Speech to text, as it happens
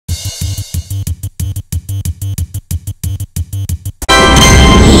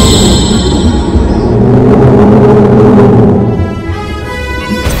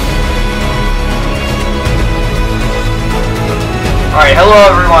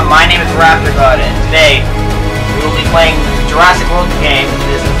everyone, my name is Raptorgod, and today we will be playing Jurassic World game.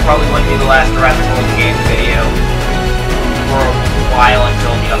 This is probably going to be the last Jurassic World game video for a while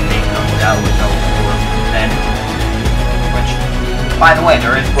until the update comes out, which I'll record then. Which, by the way,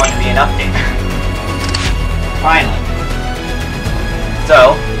 there is going to be an update. Finally.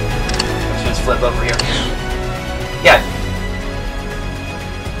 So, let's just flip over here.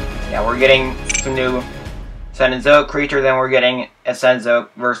 Yeah, we're getting some new Cenozoic creature, then we're getting a Cenozoic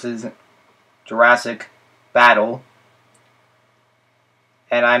versus Jurassic battle.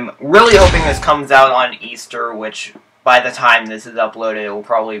 And I'm really hoping this comes out on Easter, which by the time this is uploaded, it will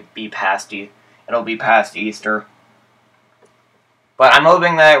probably be past Easter. But I'm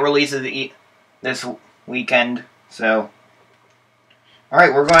hoping that it releases this weekend, so.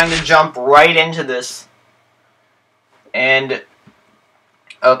 Alright, we're going to jump right into this. And,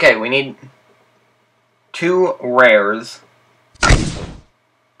 okay, we need 2 rares. So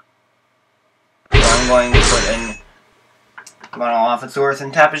I'm going to put in Monolophosaurus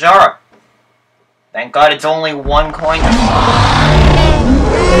and Tapejara. Thank God it's only 1 coin.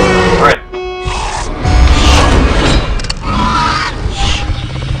 Alright.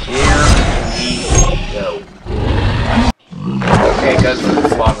 Here we go. Okay, it goes for the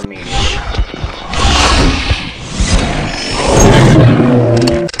swap immediately.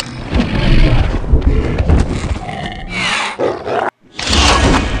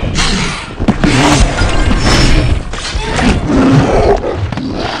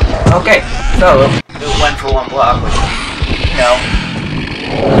 Okay, so it went for 1 block, which, you know,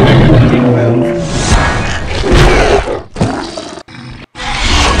 big move.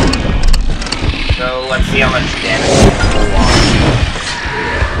 So let's see how much damage it can pull off.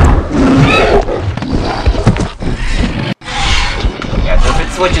 Yeah, so if it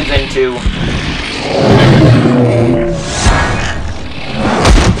switches into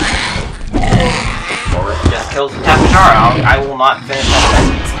or it just kills the Tapejara, I will not finish that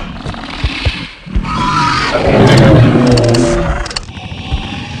sentence. Okay.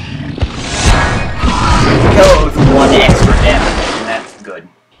 Kill it with 1 extra damage, and that's good.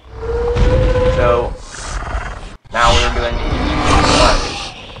 So, now we're doing what?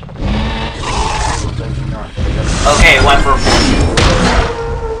 Okay, it went for 4.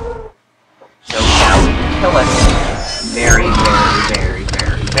 So now we can kill it very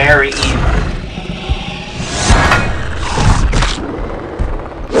easily.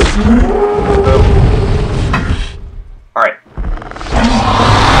 Alright.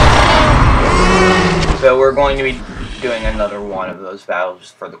 So we're going to be doing another one of those battles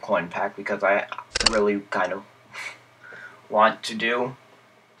for the coin pack because I really kind of want to do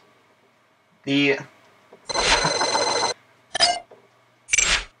the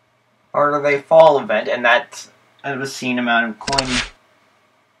Art of a Fall event, and that's an obscene amount of coin.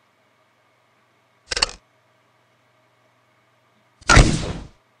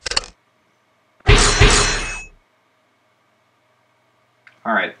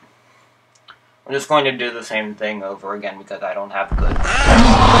 Alright. I'm just going to do the same thing over again because I don't have good.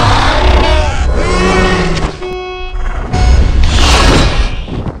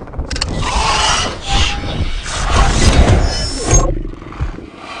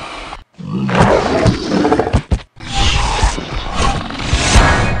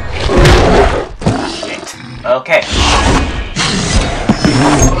 Shit. Okay.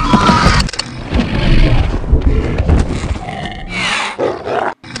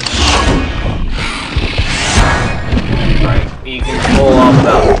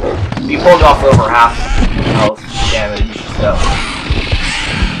 He pulled off over half health damage, so.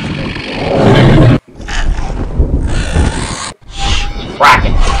 Crack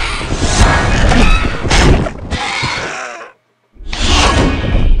it.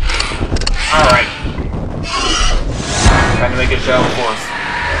 Alright. Trying to make a show, of course.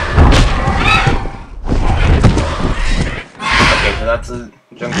 Okay, so that's a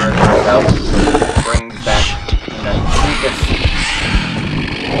Junker herself. Brings back Lucas.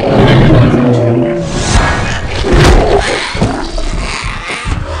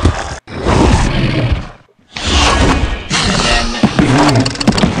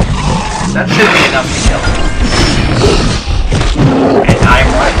 That should be enough to kill him. And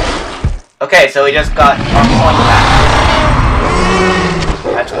I'm right. Okay, so we just got our coin back.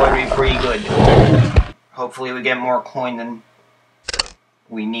 That's going to be pretty good. Hopefully we get more coin than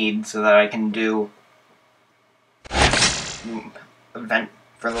we need so that I can do event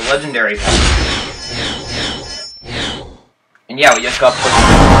for the legendary pack. And yeah, we just got put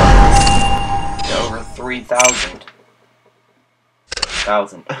to over 3,000.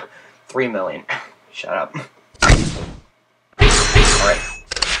 3 million. Shut up. Alright.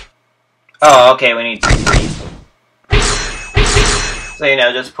 Oh, okay, we need 3. So, you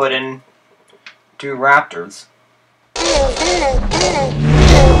know, just put in 2 raptors.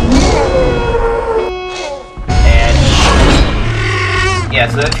 And, yeah,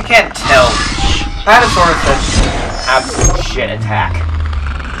 so if you can't tell, Apatosaurus has absolute shit attack.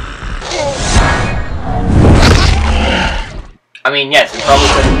 I mean, yes, it probably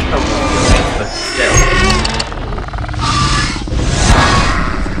couldn't kill humans, but still.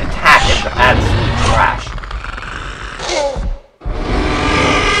 Its attack is absolute trash.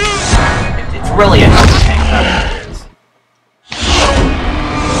 It's really a health tank, that's what it is.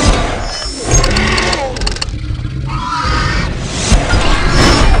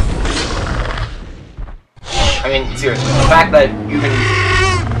 I mean, seriously, the fact that you can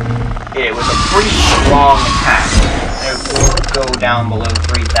hit it with a pretty strong attack, and it won't go down below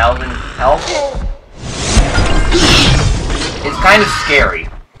 3,000 health, it's kind of scary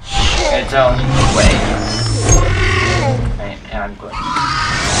in its own way. And I'm good.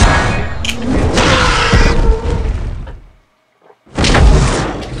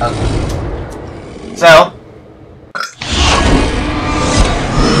 Okay. So,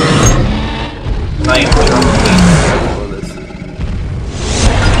 not even sure what this.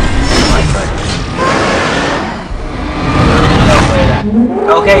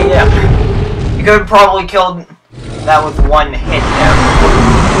 Okay, yeah. You could have probably killed that with 1 hit there.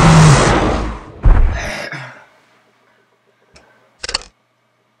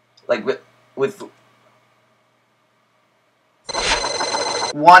 Like, with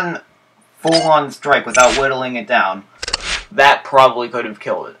 1 full-on strike without whittling it down, that probably could have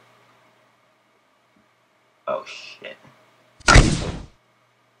killed it. Oh, shit.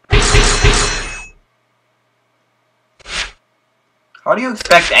 How do you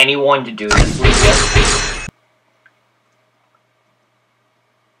expect anyone to do this, Lucia?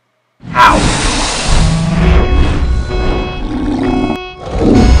 How?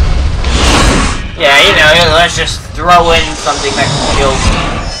 Yeah, you know, let's just throw in something that can kill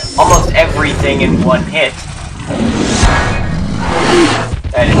almost everything in 1 hit.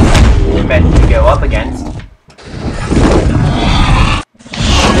 That it's meant to go up against.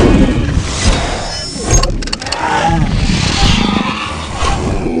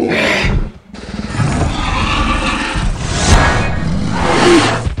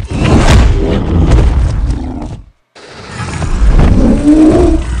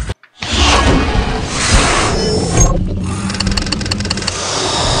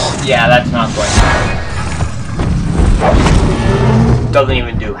 Yeah, that's not going to work. Doesn't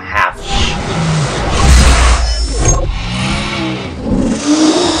even do half.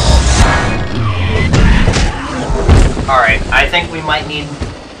 Alright, I think we might need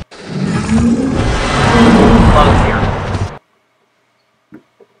plug here.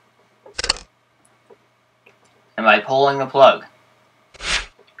 And by pulling the plug,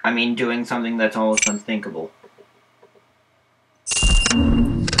 I mean doing something that's almost unthinkable.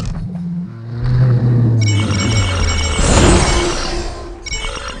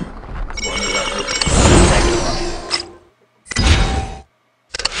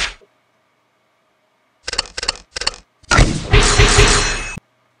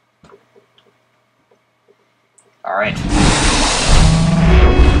 Alright.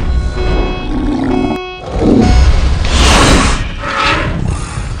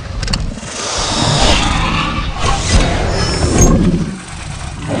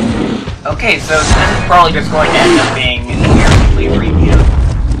 Okay, so this is probably just going to end up being a complete review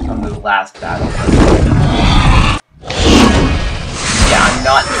from the last battle. Yeah, I'm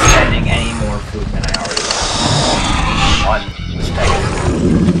not spending any more food than I already have on the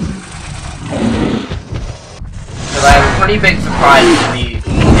Stegosaurus. Because I have a pretty big surprise to the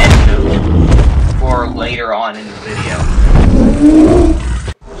end of for later on in the video.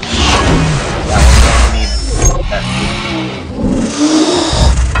 Yeah, we're going to need that food.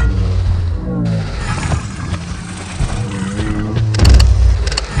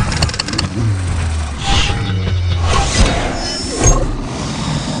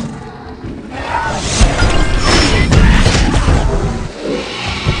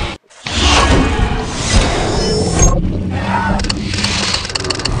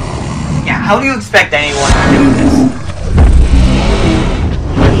 How do you expect anyone to do this?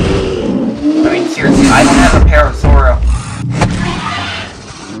 I mean, seriously, I don't have a Parasaurus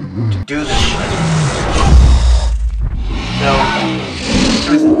to do this with. So,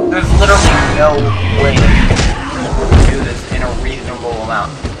 there's literally no way that you can do this in a reasonable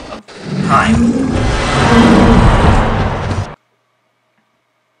amount of time.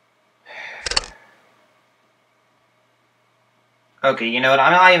 Okay, you know what?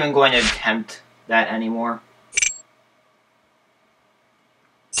 I'm not even going to attempt that anymore.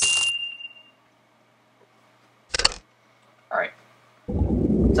 Alright.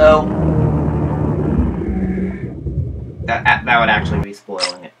 So, that would actually be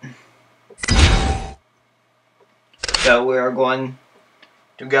spoiling it. So, we are going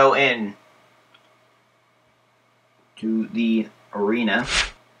to go in to the arena.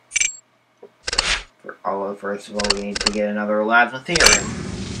 First of all, we need to get another Elasmotherium.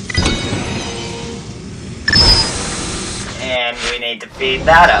 And we need to feed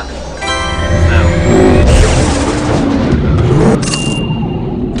that up.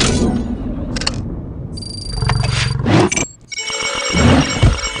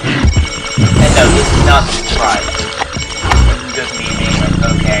 And no, this is not the surprise. This is just me being like,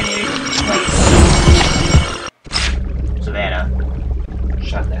 okay, I need to wait. Savannah,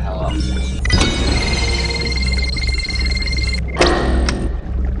 shut the hell up.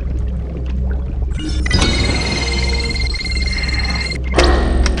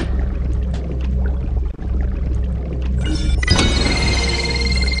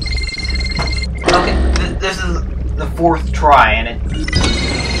 Okay, this is the 4th try, and it's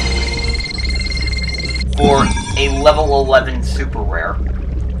for a level 11 super rare.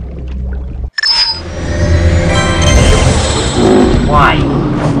 Why?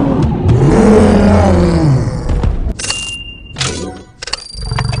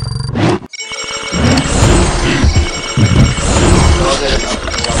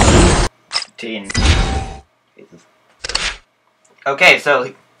 Okay,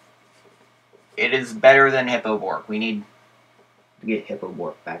 so it is better than Hippobork. We need to get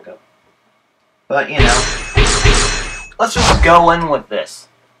Hippobork back up. But, you know, let's just go in with this.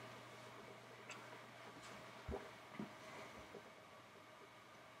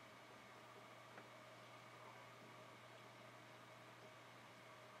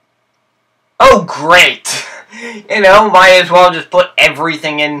 Oh, great! You know, might as well just put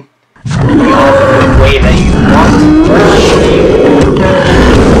everything in the way that you want.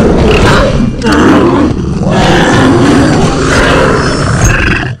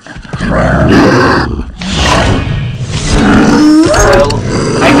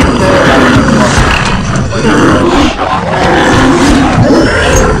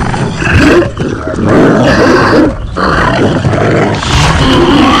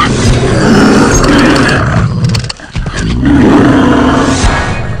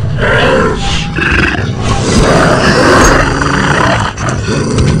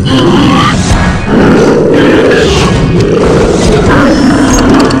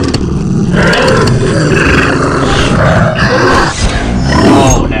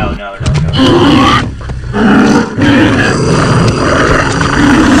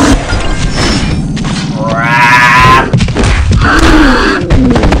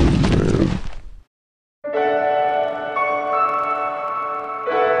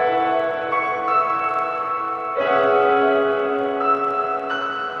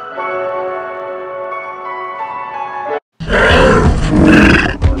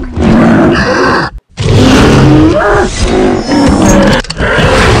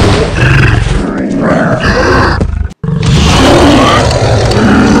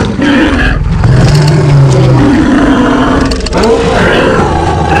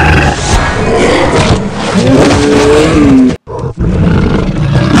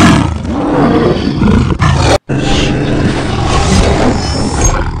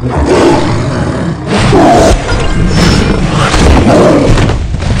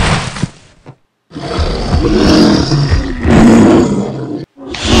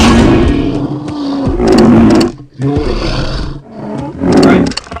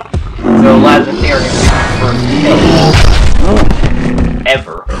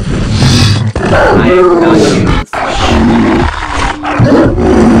 Ever. I have not used this.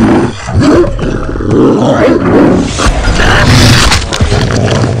 Alright.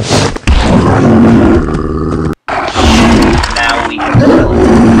 Now we can kill it.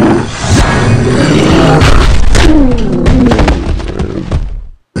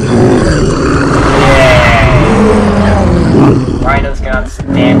 Yay! Rhinos cannot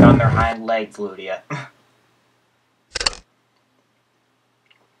stand on their hind legs, Ludia.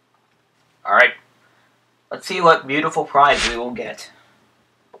 Alright, let's see what beautiful prize we will get.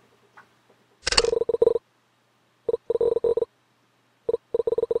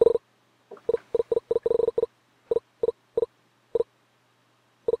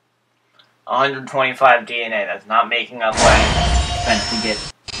 $125 DNA, that's not making up what I spent to get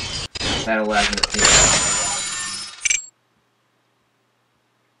that 11 DNA.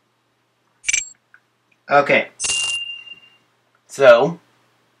 Okay. So,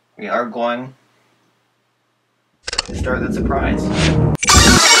 we are going to start the surprise.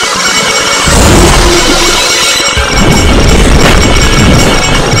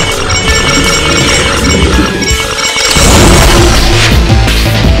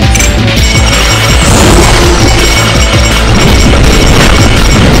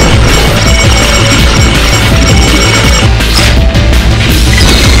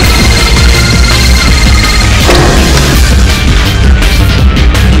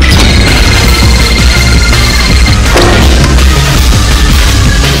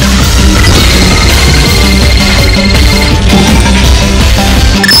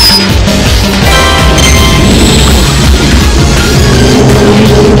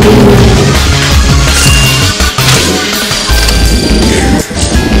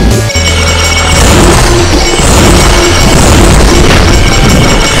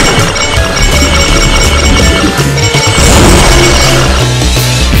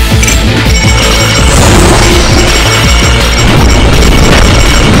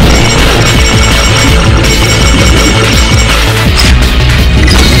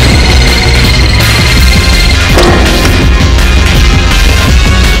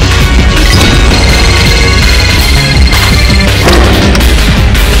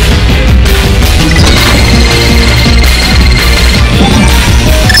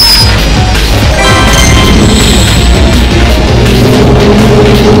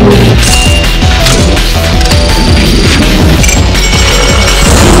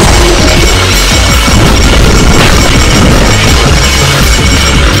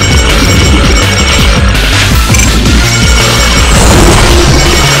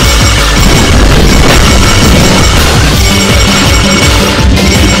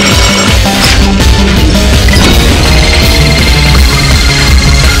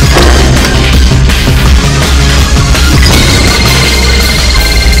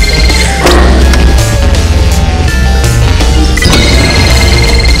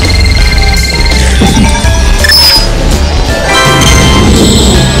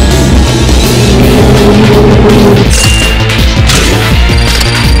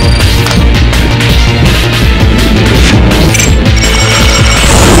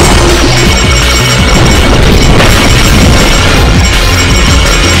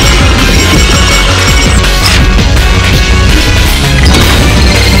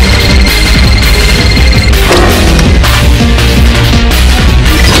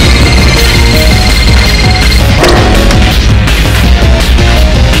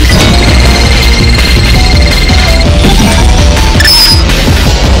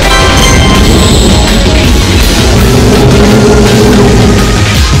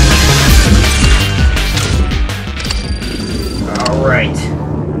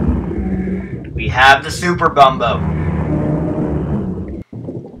 Have the Super Bumbo.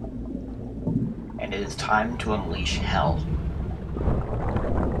 And it is time to unleash hell.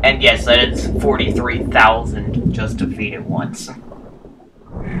 And yes, that is 43,000 just to feed it once.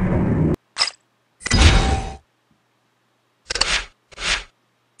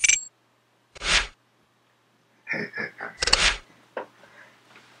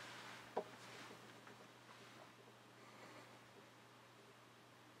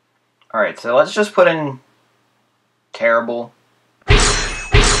 Alright, so let's just put in terrible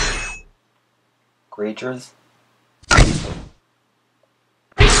creatures.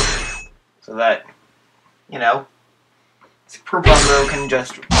 So that, you know, Super Bumbo can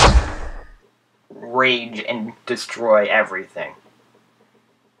just rage and destroy everything.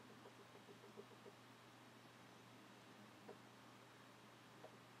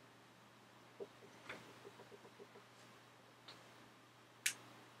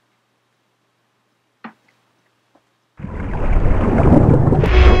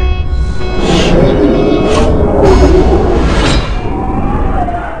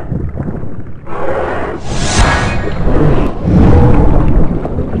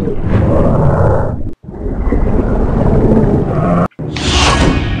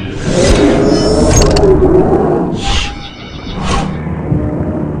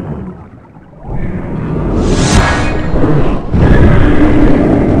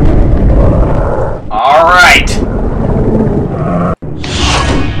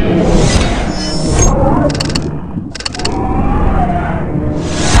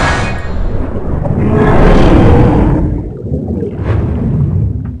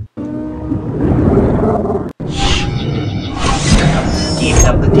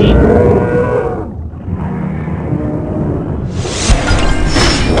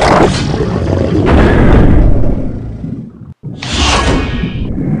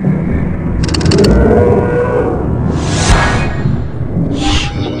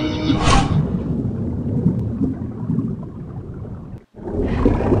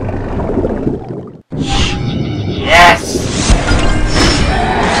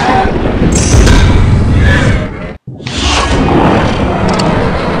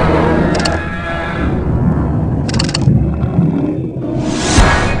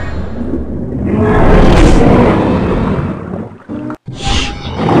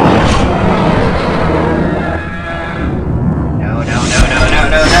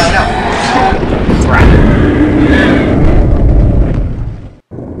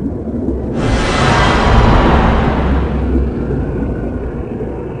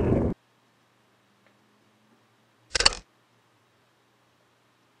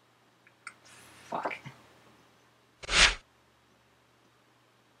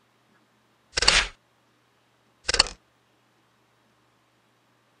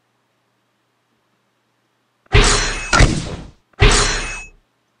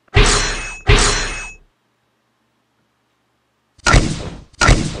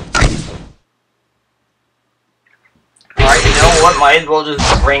 what? Might as well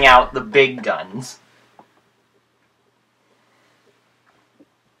just bring out the big guns.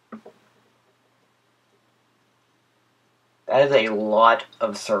 That is a lot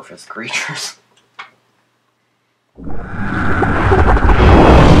of surface creatures.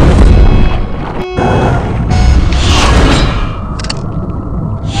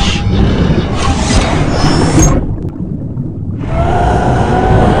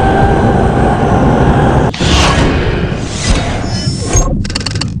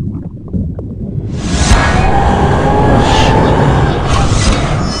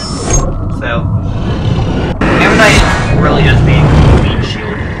 Really just being a meat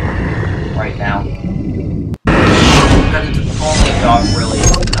shield right now. Because it's the only dog really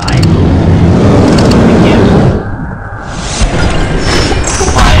to die.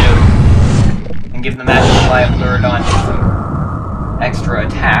 And give the Magical Liapleurodon some extra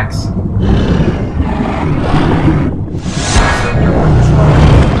attacks.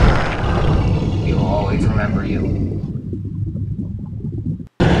 He will always remember you.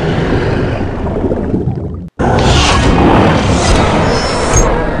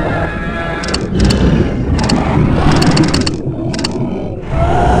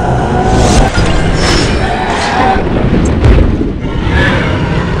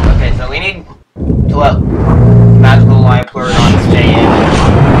 Let Magical Liapleurodon stay in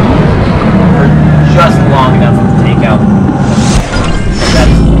for just long enough to take out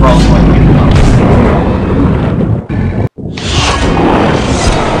that's probably what we're getting on.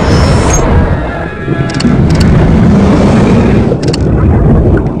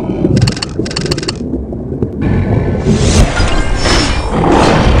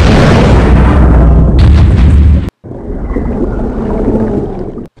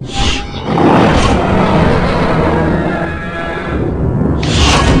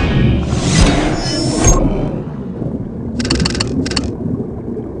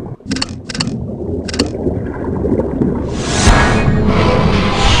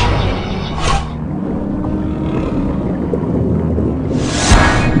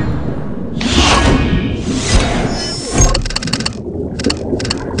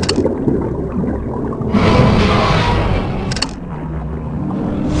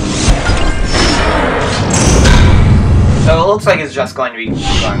 So it looks like it's just going to be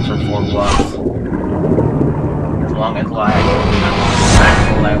going for 4 gloves. As long as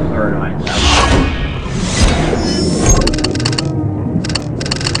Magical Liapleurodon is out.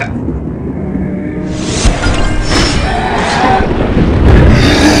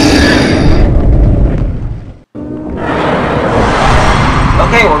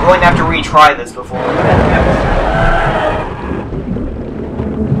 Okay, we're going to have to retry this before we end the episode.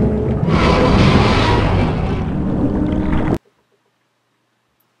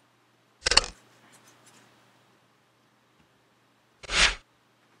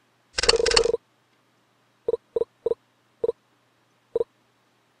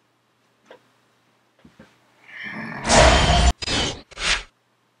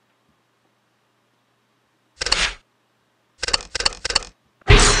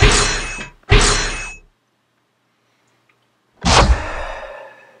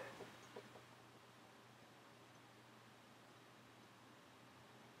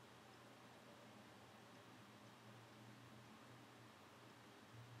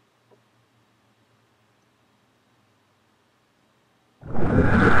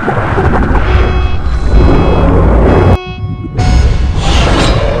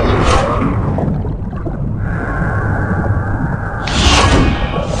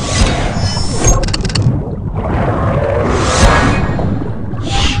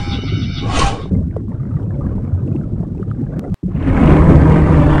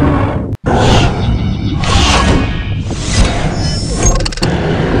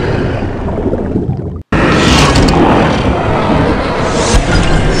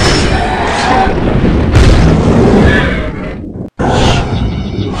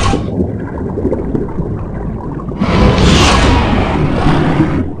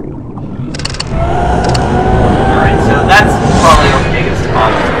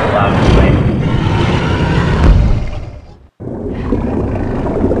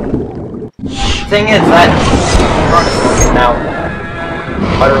 Thing is that Brontosaurus can now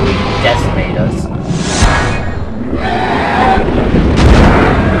utterly decimate us.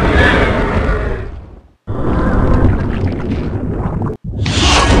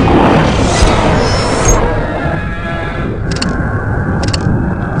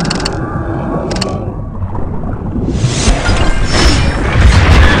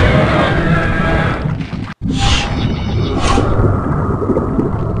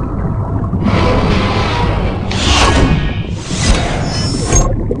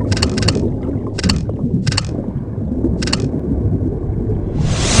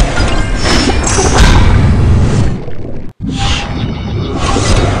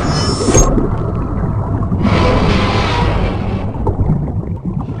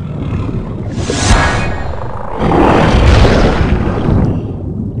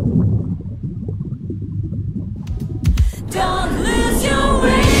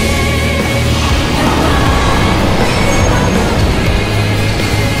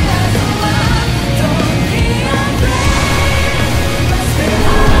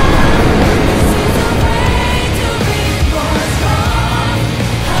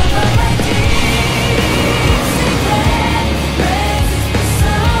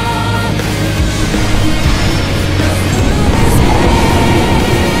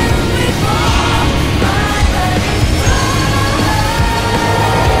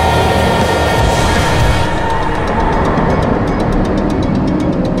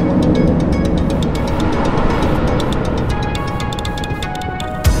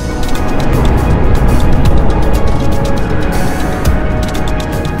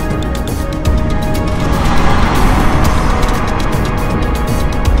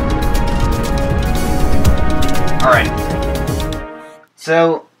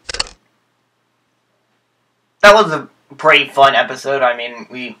 so that was a pretty fun episode. I mean,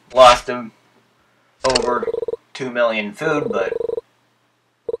 we lost over 2 million food, but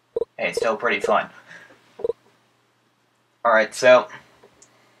hey, it's still pretty fun. Alright, so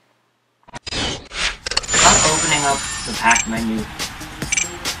I'm opening up the pack menu.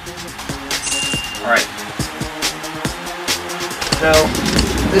 Alright. So,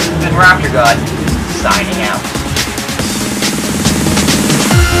 this has been Raptor God, signing out.